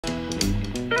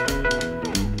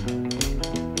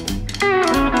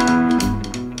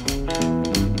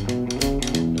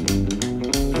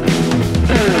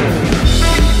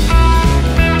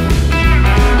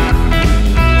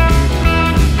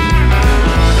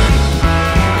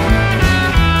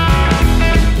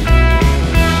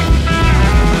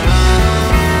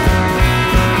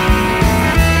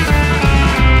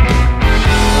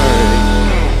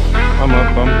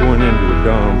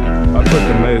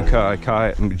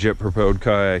jet propelled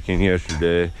kayaking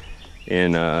yesterday,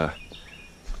 and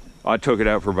I took it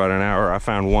out for about an hour. I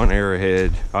found one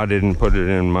arrowhead. I didn't put it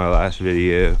in my last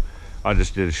video. I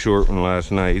just did a short one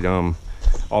last night.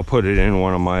 I'll put it in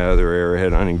one of my other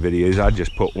arrowhead hunting videos. I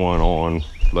just put one on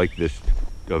like this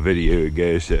a video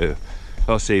ago, so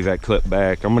I'll save that clip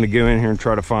back. I'm gonna go in here and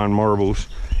try to find marbles.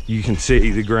 You can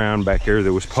see the ground back there.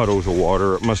 There was puddles of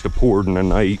water. It must have poured in the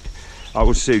night. I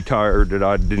was so tired that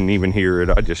I didn't even hear it.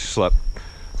 I just slept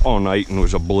all night and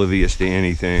was oblivious to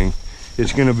anything.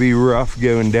 It's gonna be rough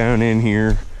going down in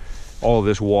here, all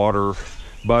this water,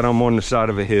 but I'm on the side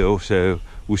of a hill, so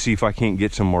we'll see if I can't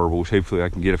get some marbles. Hopefully I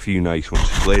can get a few nice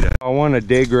ones later. I want to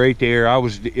dig right there.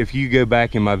 If you go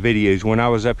back in my videos, when I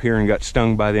was up here and got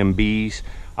stung by them bees,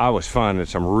 I was finding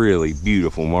some really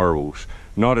beautiful marbles.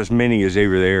 Not as many as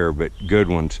over there, but good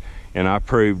ones. And I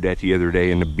probed that the other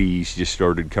day and the bees just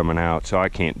started coming out, so I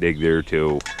can't dig there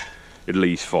till at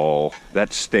least fall.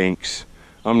 That stinks.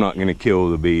 I'm not gonna kill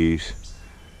the bees.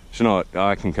 It's not,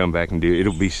 I can come back and do it.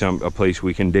 It'll be a place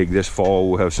we can dig this fall.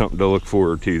 We'll have something to look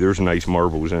forward to. There's nice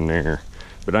marbles in there,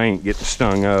 but I ain't getting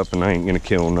stung up and I ain't gonna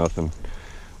kill nothing.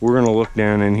 We're gonna look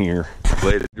down in here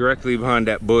later. Directly behind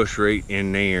that bush right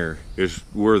in there is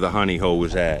where the honey hole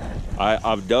was at.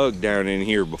 I've dug down in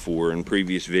here before in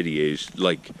previous videos,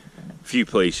 like a few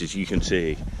places you can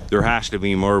see. There has to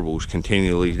be marbles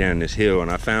continually down this hill,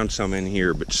 and I found some in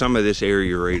here, but some of this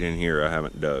area right in here I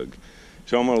haven't dug.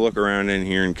 So I'm gonna look around in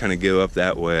here and kind of go up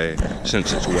that way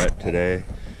since it's wet today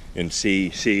and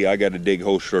see, I got a dig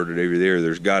hole started over there.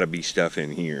 There's gotta be stuff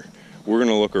in here. We're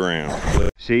gonna look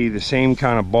around. See, the same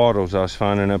kind of bottles I was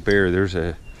finding up there. There's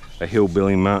a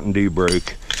hillbilly Mountain Dew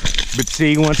broke. But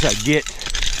see, once I get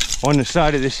on the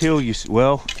side of this hill,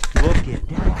 well, look at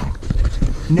that.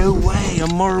 No way, a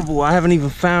marble. I haven't even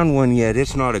found one yet.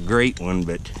 It's not a great one,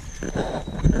 but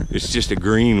it's just a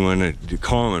green one, a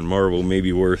common marble,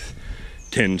 maybe worth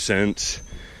 10 cents.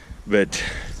 But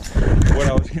what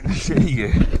I was gonna show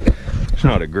you, it's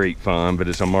not a great find, but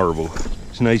it's a marble.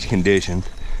 It's nice condition.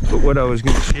 But what I was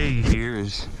gonna show you here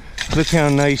is, look how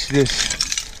nice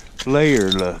this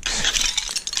layer looks.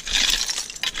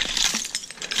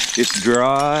 It's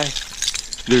dry.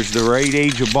 There's the right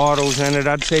age of bottles in it.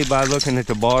 I'd say by looking at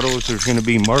the bottles, there's gonna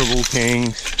be Marble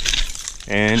Kings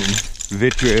and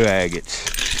Vitro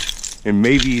agates. And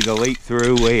maybe the late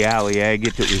throwaway alley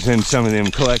agate that was in some of them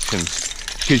collections.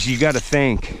 Because you got to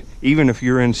think, even if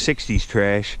you're in 60s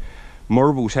trash,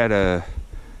 marbles had a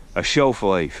shelf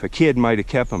life. A kid might have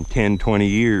kept them 10, 20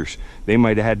 years. They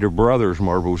might have had their brother's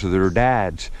marbles or their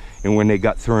dad's. And when they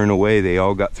got thrown away, they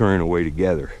all got thrown away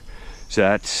together. So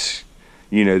that's,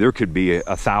 you know, there could be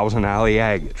 1,000 alley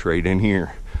agates right in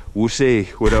here. We'll see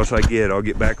what else I get. I'll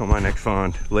get back on my next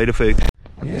find. Later, folks.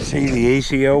 Yeah, see, the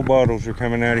ACL bottles are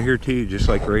coming out of here too, just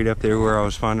like right up there where I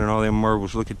was finding all them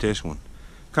marbles. Look at this one.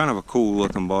 Kind of a cool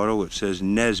looking bottle. It says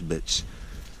Nesbitt's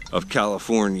of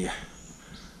California.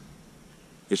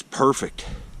 It's perfect.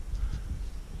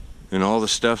 And all the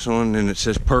stuff's on, and it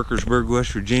says Parkersburg,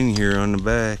 West Virginia here on the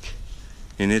back.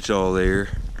 And it's all there.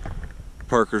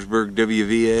 Parkersburg,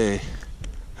 WVA.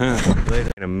 Huh.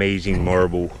 An amazing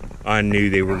marble. I knew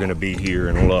they were gonna be here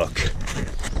in luck.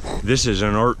 This is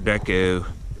an Art Deco.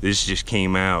 This just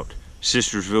came out.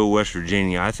 Sistersville, West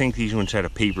Virginia. I think these ones had a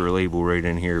paper label right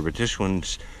in here, but this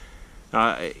one's,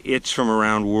 it's from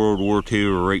around World War II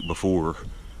or right before.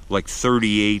 Like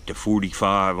 38 to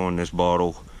 45 on this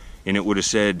bottle. And it would have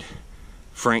said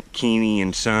Frank Keeney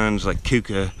and Sons, like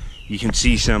Kuka. You can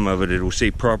see some of it. It will say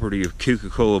property of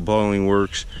Coca-Cola Bottling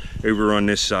Works. Over on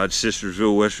this side,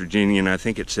 Sistersville, West Virginia, and I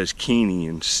think it says Keeney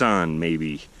and Son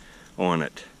maybe on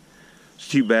it. It's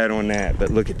too bad on that,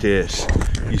 but look at this.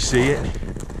 You see it?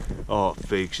 Oh,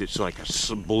 folks, it's like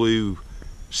a blue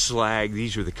slag.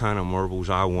 These are the kind of marbles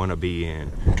I want to be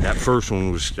in. That first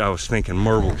one was, I was thinking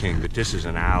Marble King, but this is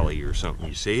an alley or something.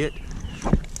 You see it?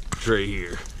 It's right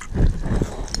here.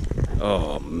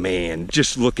 Oh man,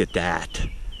 just look at that.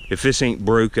 If this ain't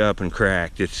broke up and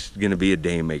cracked, it's gonna be a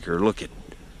day maker. Look at,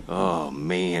 oh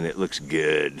man, it looks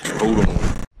good. Hold on.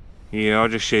 Yeah, I'll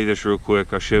just show you this real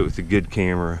quick. I'll show it with the good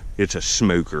camera. It's a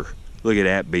smoker. Look at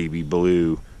that baby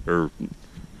blue, or, you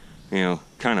know,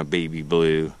 kind of baby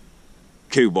blue.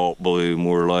 Cobalt blue,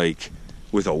 more like,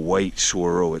 with a white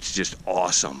swirl. It's just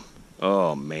awesome.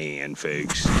 Oh man,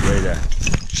 folks. Ready to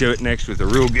show it next with a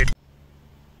real good.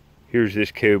 Here's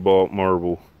this cobalt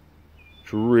marble.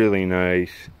 It's really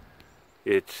nice.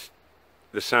 It's,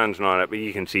 the sun's not up, but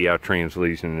you can see how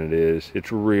translucent it is.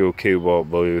 It's real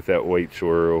cobalt blue with that white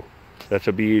swirl. That's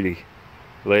a beauty.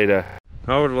 Later.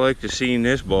 I would like to see in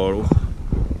this bottle.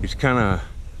 It's kind of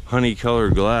honey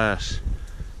colored glass.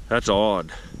 That's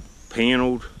odd.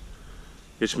 paneled.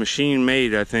 It's machine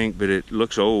made, I think, but it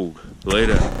looks old.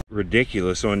 Later.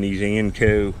 Ridiculous on these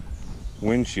Anco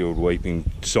windshield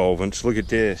wiping solvents. Look at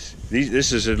this.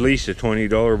 This is at least a $20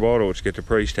 bottle. It's got the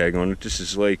price tag on it. This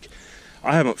is like,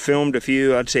 I haven't filmed a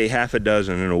few, I'd say half a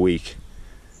dozen in a week.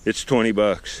 It's 20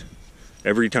 bucks.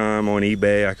 Every time on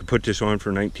eBay, I could put this on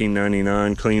for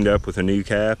 $19.99, cleaned up with a new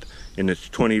cap, and it's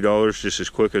 $20 just as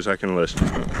quick as I can list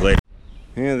it.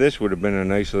 Yeah, this would have been a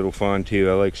nice little find too.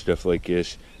 I like stuff like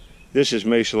this. This is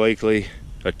most likely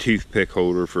a toothpick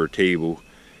holder for a table,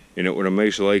 and it would have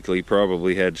most likely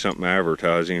probably had something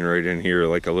advertising right in here,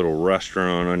 like a little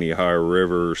restaurant on the Ohio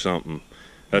River or something.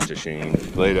 That's a shame.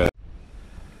 Later.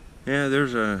 Yeah,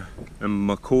 there's a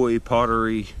McCoy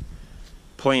pottery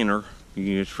planter you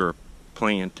can use for a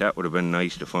plant. That would have been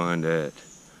nice to find that.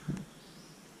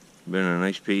 Been a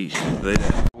nice piece.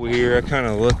 Here, I kind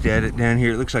of looked at it down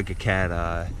here. It looks like a cat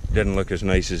eye. Doesn't look as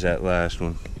nice as that last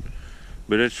one,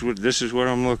 but this is what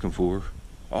I'm looking for.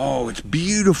 Oh, it's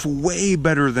beautiful, way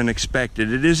better than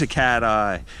expected. It is a cat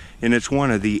eye, and it's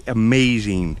one of the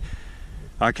amazing.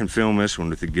 I can film this one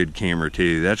with a good camera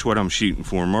too. That's what I'm shooting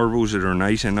for. Marbles that are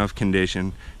nice enough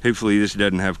condition. Hopefully this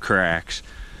doesn't have cracks.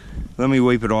 Let me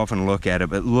wipe it off and look at it,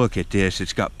 but look at this.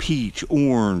 It's got peach,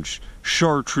 orange,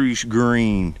 chartreuse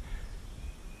green,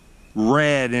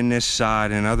 red in this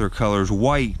side, and other colors,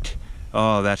 white.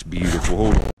 Oh, that's beautiful.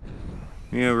 Hold on.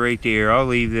 Yeah, right there. I'll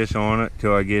leave this on it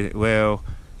till I get it. Well,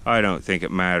 I don't think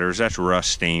it matters. That's rust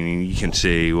staining. You can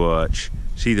see, watch.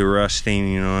 See the rust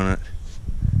staining on it?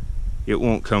 It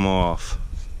won't come off.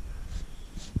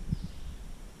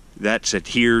 That's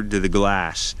adhered to the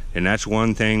glass, and that's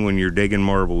one thing when you're digging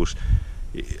marbles.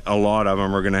 A lot of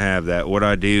them are going to have that. What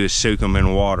I do is soak them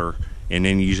in water and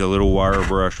then use a little wire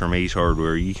brush from Ace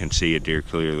Hardware. You can see it there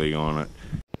clearly on it.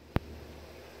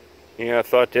 Yeah, I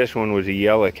thought this one was a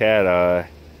yellow cat eye,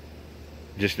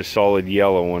 just a solid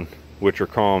yellow one, which are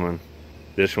common.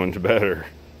 This one's better.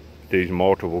 These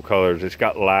multiple colors. It's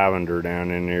got lavender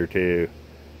down in there too.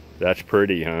 That's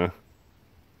pretty, huh?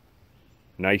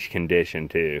 Nice condition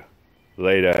too.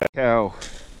 Later. How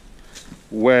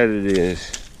wet it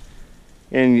is.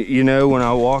 And you know, when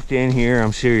I walked in here,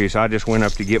 I'm serious, I just went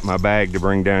up to get my bag to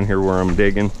bring down here where I'm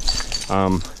digging.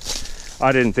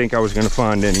 I didn't think I was gonna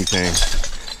find anything.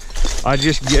 I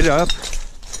just get up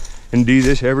and do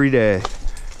this every day.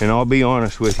 And I'll be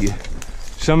honest with you,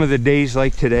 some of the days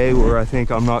like today where I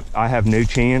think I have no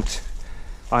chance,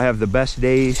 I have the best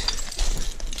days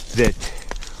that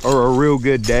are a real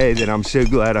good day that I'm so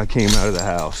glad I came out of the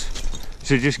house.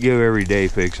 So just go every day,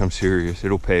 folks. I'm serious.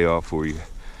 It'll pay off for you.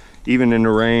 Even in the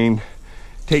rain,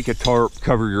 take a tarp,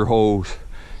 cover your holes.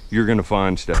 You're gonna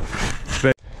find stuff.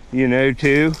 But you know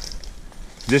too,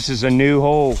 this is a new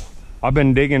hole. I've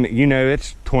been digging, you know,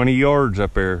 it's 20 yards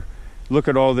up there. Look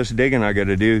at all this digging I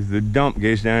gotta do. The dump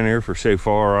goes down there for so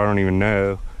far, I don't even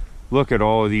know. Look at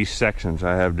all of these sections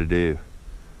I have to do.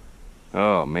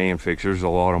 Oh man, folks, there's a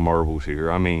lot of marbles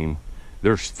here. I mean,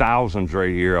 there's thousands right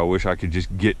here. I wish I could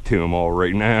just get to them all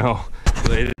right now.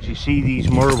 But you see these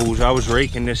marbles, I was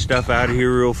raking this stuff out of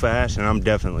here real fast, and I'm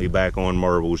definitely back on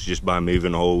marbles just by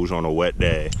moving holes on a wet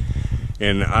day.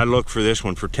 And I looked for this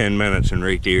one for 10 minutes, and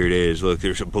right there it is. Look,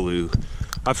 there's a blue.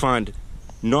 I find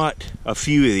not a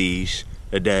few of these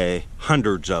a day,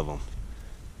 hundreds of them.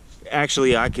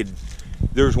 Actually,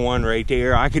 there's one right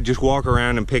there. I could just walk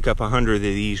around and pick up 100 of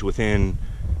these within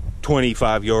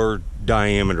 25-yard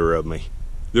diameter of me.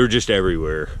 They're just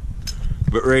everywhere.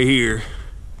 But right here,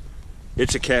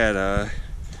 it's a cat eye.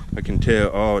 I can tell.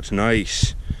 Oh, it's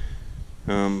nice.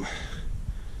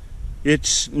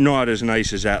 It's not as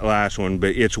nice as that last one,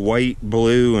 but it's white,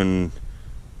 blue, and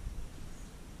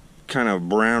kind of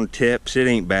brown tips. It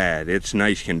ain't bad. It's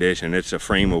nice condition. It's a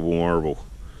frameable marble.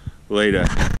 Later.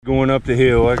 Going up the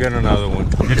hill, I got another one.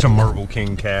 It's a Marble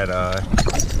King cat eye.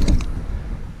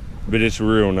 But it's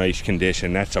real nice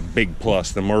condition. That's a big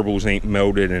plus. The marbles ain't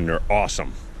melted and they're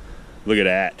awesome. Look at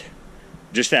that.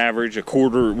 Just average,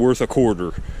 worth a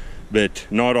quarter. But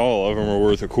not all of them are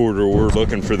worth a quarter. We're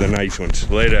looking for the nice ones.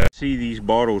 Later. See these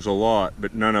bottles a lot,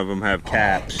 but none of them have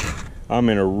caps. I'm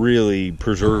in a really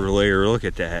preserved layer. Look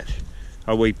at that.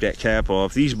 I wiped that cap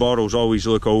off. These bottles always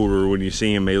look older when you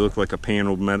see them. They look like a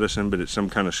paneled medicine, but it's some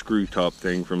kind of screw top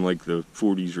thing from like the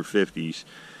 40s or 50s.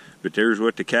 But there's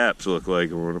what the caps look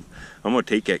like on them. I'm gonna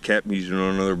take that cap and use it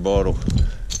on another bottle.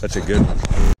 That's a good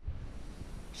one.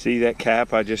 See that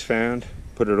cap I just found?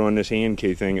 Put it on this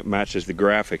Anco thing. It matches the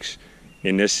graphics.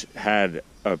 And this had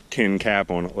a tin cap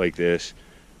on it like this.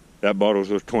 That bottle's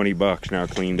worth 20 bucks now,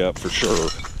 cleaned up for sure.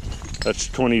 That's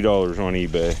 $20 on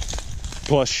eBay.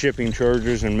 Plus shipping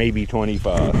charges and maybe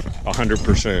 25,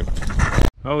 100%.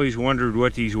 I always wondered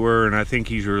what these were, and I think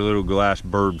these are little glass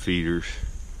bird feeders.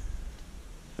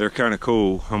 They're kind of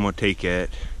cool. I'm gonna take that.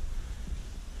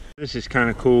 This is kind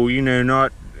of cool. You know,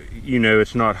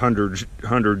 it's not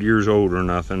 100 years old or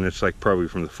nothing. It's like probably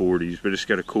from the 40s, but it's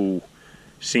got a cool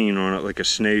scene on it, like a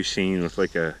snow scene with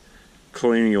like a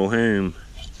colonial home.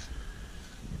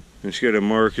 It's got a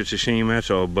mark. It's a shame that's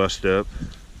all bust up.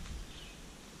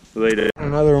 Later,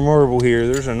 another marble here.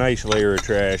 There's a nice layer of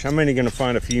trash. I'm only gonna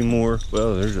find a few more.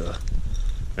 Well,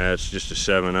 that's just a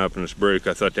 7-Up and it's broke.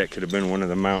 I thought that could have been one of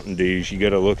the Mountain Dews. You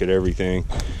gotta look at everything.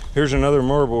 Here's another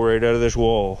marble right out of this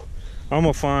wall. I'm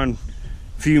gonna find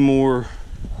a few more.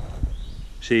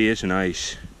 See, it's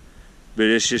nice, but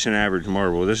it's just an average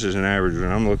marble. This is an average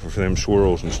one. I'm looking for them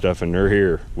swirls and stuff, and they're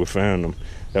here. We found them.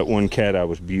 That one cat eye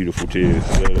was beautiful too.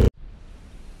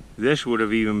 This would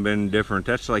have even been different.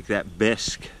 That's like that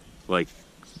bisque, like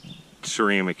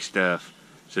ceramic stuff.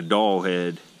 It's a doll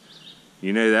head.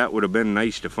 You know, that would have been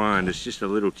nice to find. It's just a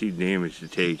little too damaged to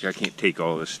take. I can't take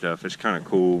all this stuff. It's kind of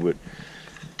cool, but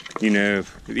you know,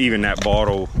 even that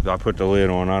bottle I put the lid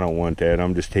on, I don't want that.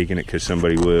 I'm just taking it because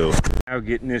somebody will. Now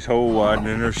getting this hole widened,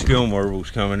 and there's still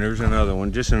marbles coming. There's another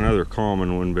one, just another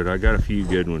common one, but I got a few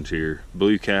good ones here.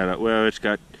 Blue cat, well, it's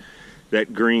got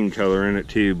that green color in it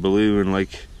too, blue and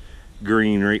like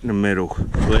green right in the middle.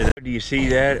 Do you see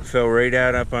that? It fell right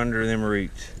out up under them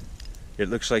roots. It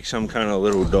looks like some kind of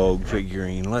little dog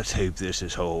figurine. Let's hope this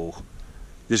is whole.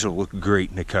 This will look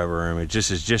great in the cover image. This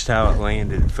is just how it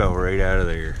landed. It fell right out of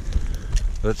there.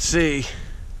 Let's see.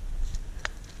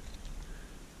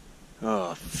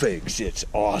 Oh, folks, it's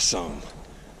awesome.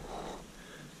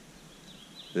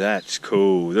 That's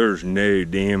cool. There's no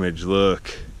damage.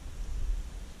 Look.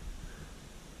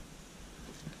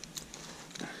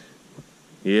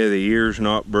 Yeah, the ear's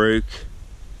not broke.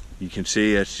 You can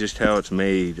see that's just how it's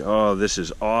made. Oh, this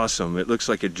is awesome. It looks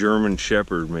like a German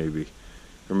Shepherd maybe.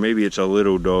 Or maybe it's a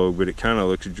little dog, but it kind of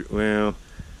looks, well,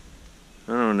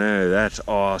 I don't know. That's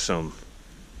awesome.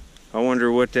 I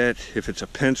wonder what that, if it's a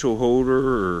pencil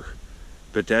holder or,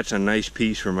 but that's a nice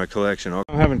piece for my collection. I'm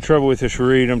having trouble with this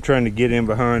reed. I'm trying to get in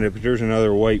behind it, but there's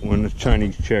another white one, the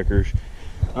Chinese checkers.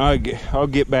 I'll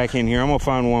get back in here. I'm gonna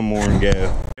find one more and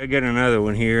go. I got another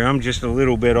one here. I'm just a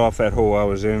little bit off that hole I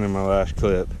was in my last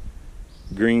clip.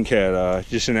 Green cat eye,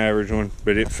 just an average one,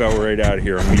 but it fell right out of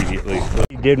here immediately.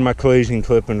 He did my closing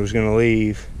clip and was gonna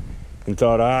leave and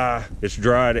thought, it's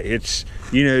dried. It's,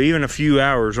 you know, even a few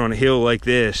hours on a hill like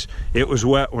this, it was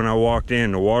wet when I walked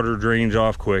in. The water drains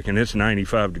off quick and it's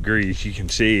 95 degrees. You can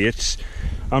see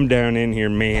I'm down in here,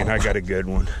 man, I got a good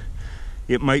one.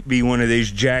 It might be one of these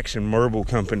Jackson marble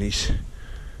companies.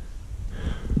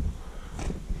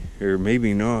 Or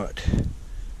maybe not.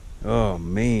 Oh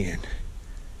man.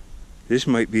 This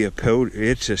might be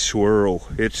it's a swirl.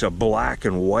 It's a black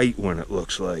and white one, it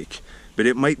looks like. But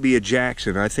it might be a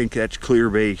Jackson. I think that's clear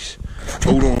base.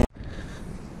 Hold on.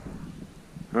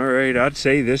 All right, I'd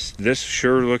say this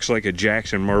sure looks like a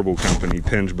Jackson Marble Company,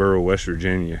 Pennsboro, West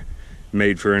Virginia.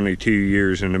 Made for only 2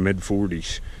 years in the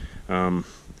mid-40s.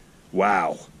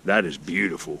 Wow, that is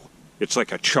beautiful. It's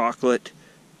like a chocolate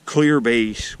clear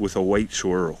base with a white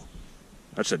swirl.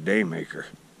 That's a day maker.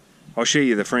 I'll show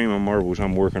you the frame of marbles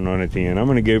I'm working on at the end. I'm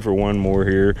gonna go for one more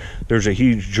here. There's a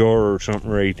huge jar or something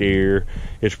right there.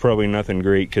 It's probably nothing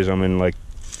great because I'm in, like,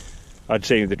 I'd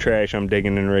say the trash I'm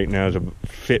digging in right now is a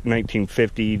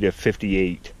 1950 to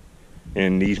 58.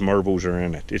 And these marbles are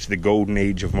in it. It's the golden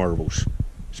age of marbles.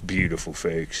 It's beautiful,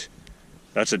 folks.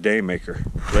 That's a day maker.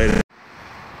 Later.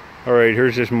 All right,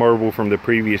 here's this marble from the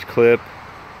previous clip.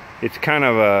 It's kind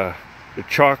of a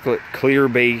chocolate clear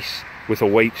base with a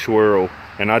white swirl.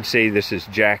 And I'd say this is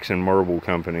Jackson Marble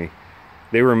Company.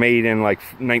 They were made in like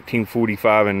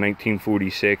 1945 and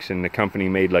 1946, and the company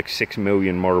made like 6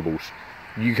 million marbles.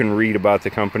 You can read about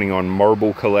the company on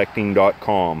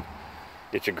marblecollecting.com.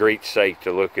 It's a great site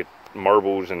to look at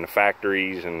marbles and the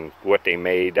factories and what they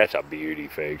made. That's a beauty,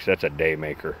 folks. That's a day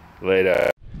maker.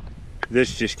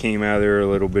 This just came out of there a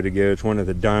little bit ago. It's one of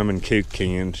the Diamond Coke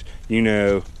cans. You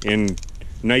know, in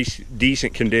nice,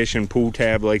 decent condition, pool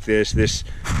tab like this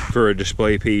for a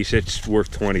display piece, it's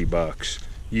worth 20 bucks.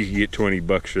 You can get 20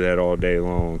 bucks for that all day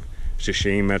long. It's a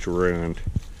shame that's ruined.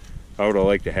 I would have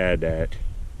liked to have that.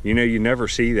 You know, you never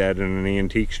see that in an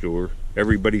antique store.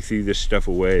 Everybody threw this stuff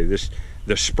away.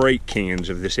 The Sprite cans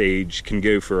of this age can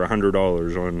go for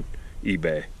 $100 on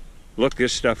eBay. Look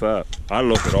this stuff up. I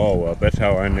look it all up. That's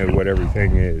how I know what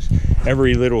everything is.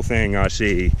 Every little thing I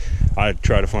see, I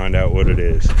try to find out what it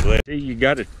is. See, you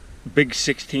got a big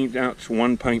 16 ounce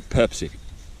 1 pint Pepsi.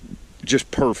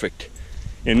 Just perfect.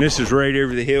 And this is right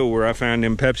over the hill where I found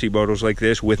them Pepsi bottles like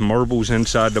this with marbles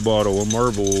inside the bottle. A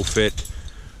marble will fit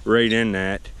right in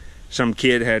that. Some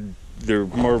kid had their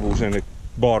marbles in the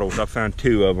bottles. I found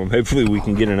 2 of them. Hopefully we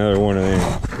can get another one of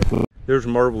them. There's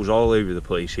marbles all over the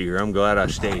place here. I'm glad I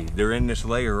stayed. They're in this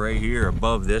layer right here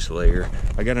above this layer.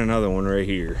 I got another one right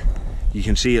here. You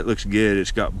can see it looks good.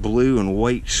 It's got blue and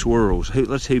white swirls.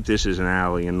 Let's hope this is an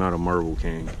alley and not a marble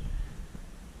king.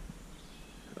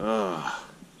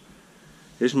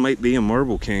 This might be a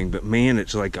marble king, but man,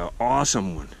 it's like an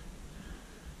awesome one.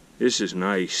 This is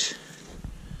nice.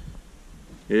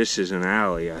 This is an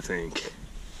alley, I think.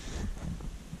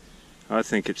 I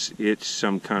think it's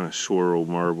some kind of swirl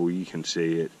marble. You can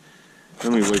see it.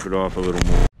 Let me wipe it off a little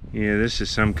more. Yeah, this is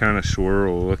some kind of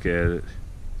swirl. Look at it.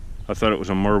 I thought it was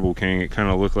a marble king. It kind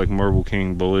of looked like marble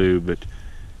king blue, but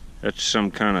that's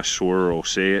some kind of swirl.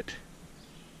 See it?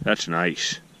 That's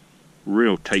nice.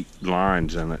 Real tight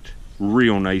lines in it.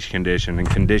 Real nice condition, and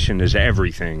condition is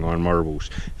everything on marbles.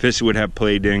 If this would have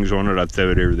play dings on it, I'd throw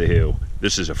it over the hill.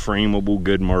 This is a frameable,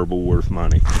 good marble worth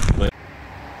money.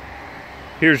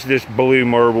 Here's this blue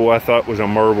marble I thought was a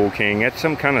marble king. That's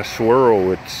some kind of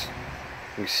swirl. It's,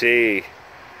 you see,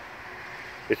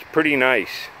 it's pretty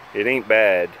nice. It ain't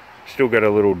bad. Still got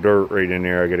a little dirt right in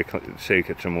there. I gotta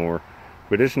soak it some more.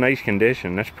 But it's nice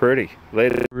condition. That's pretty.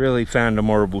 Really found the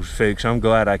marbles, folks. I'm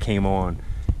glad I came on.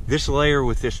 This layer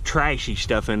with this trashy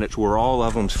stuff in it's where all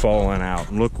of them's falling out.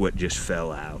 And look what just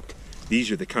fell out.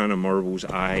 These are the kind of marbles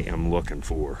I am looking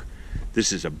for.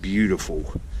 This is a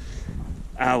beautiful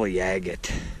alley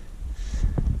agate.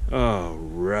 All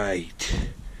right.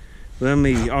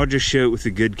 I'll just show it with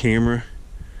a good camera.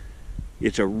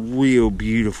 It's a real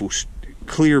beautiful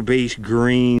clear base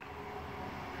green.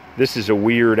 This is a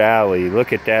weird alley.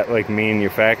 Look at that, like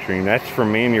manufacturing. That's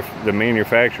from the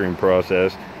manufacturing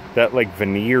process. That like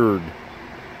veneered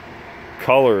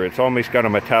color. It's almost got a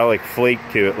metallic flake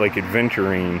to it, like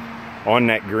adventurine on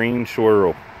that green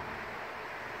swirl.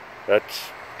 That's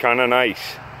kind of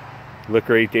nice. Look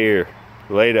right there.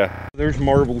 Later. There's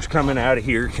marbles coming out of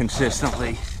here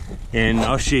consistently, and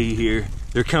I'll show you here.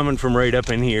 They're coming from right up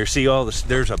in here. See all this?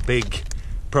 There's a big,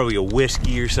 probably a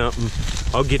whiskey or something.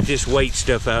 I'll get this white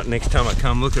stuff out next time I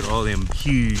come. Look at all them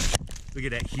huge. Look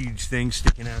at that huge thing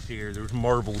sticking out there. There's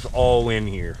marbles all in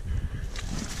here.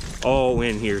 All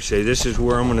in here. So this is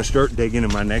where I'm going to start digging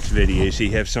in my next video, so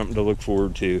you have something to look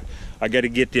forward to. I got to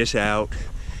get this out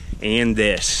and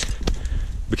this,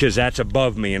 because that's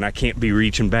above me and I can't be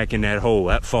reaching back in that hole.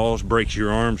 That falls, breaks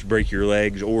your arms, breaks your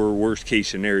legs, or worst case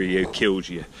scenario, kills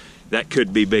you. That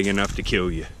could be big enough to kill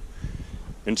you.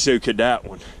 And so could that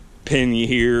one. Pin you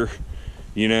here,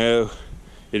 you know,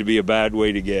 it'd be a bad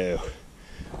way to go.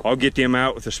 I'll get them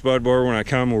out with the spud bar when I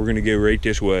come. We're gonna go right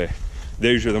this way.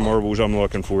 Those are the marbles I'm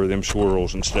looking for, them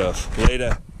swirls and stuff.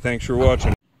 Later, thanks for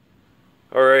watching.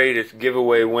 All right, it's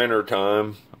giveaway winter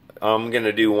time. I'm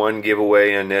gonna do one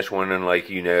giveaway in this one, and like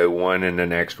you know, one in the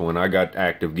next one. I got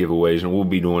active giveaways, and we'll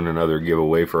be doing another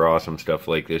giveaway for awesome stuff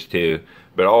like this too.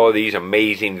 But all of these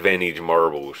amazing vintage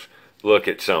marbles. Look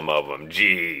at some of them.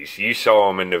 Jeez, you saw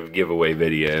them in the giveaway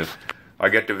video. I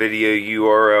got the video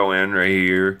URL in right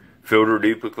here. Filter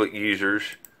duplicate users.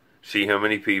 See how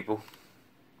many people.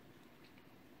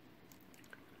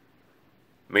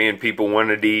 Man, people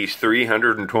wanted these.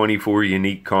 324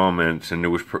 unique comments, and there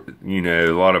was, you know,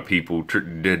 a lot of people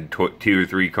did 2 or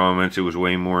 3 comments. It was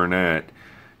way more than that.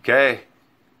 Okay,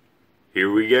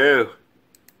 here we go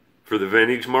for the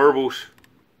vintage marbles.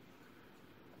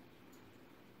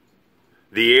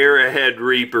 The Arrowhead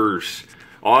Reapers.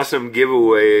 Awesome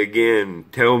giveaway again.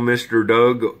 Tell Mr.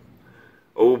 Doug,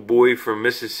 old boy from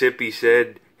Mississippi,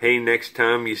 said, hey, next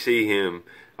time you see him.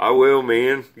 I will,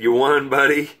 man. You won,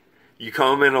 buddy. You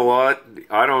comment a lot.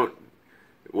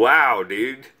 Wow,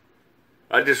 dude.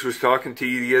 I just was talking to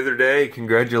you the other day.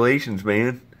 Congratulations,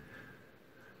 man.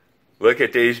 Look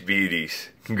at these beauties.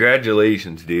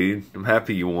 Congratulations, dude. I'm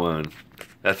happy you won.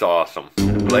 That's awesome.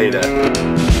 Later.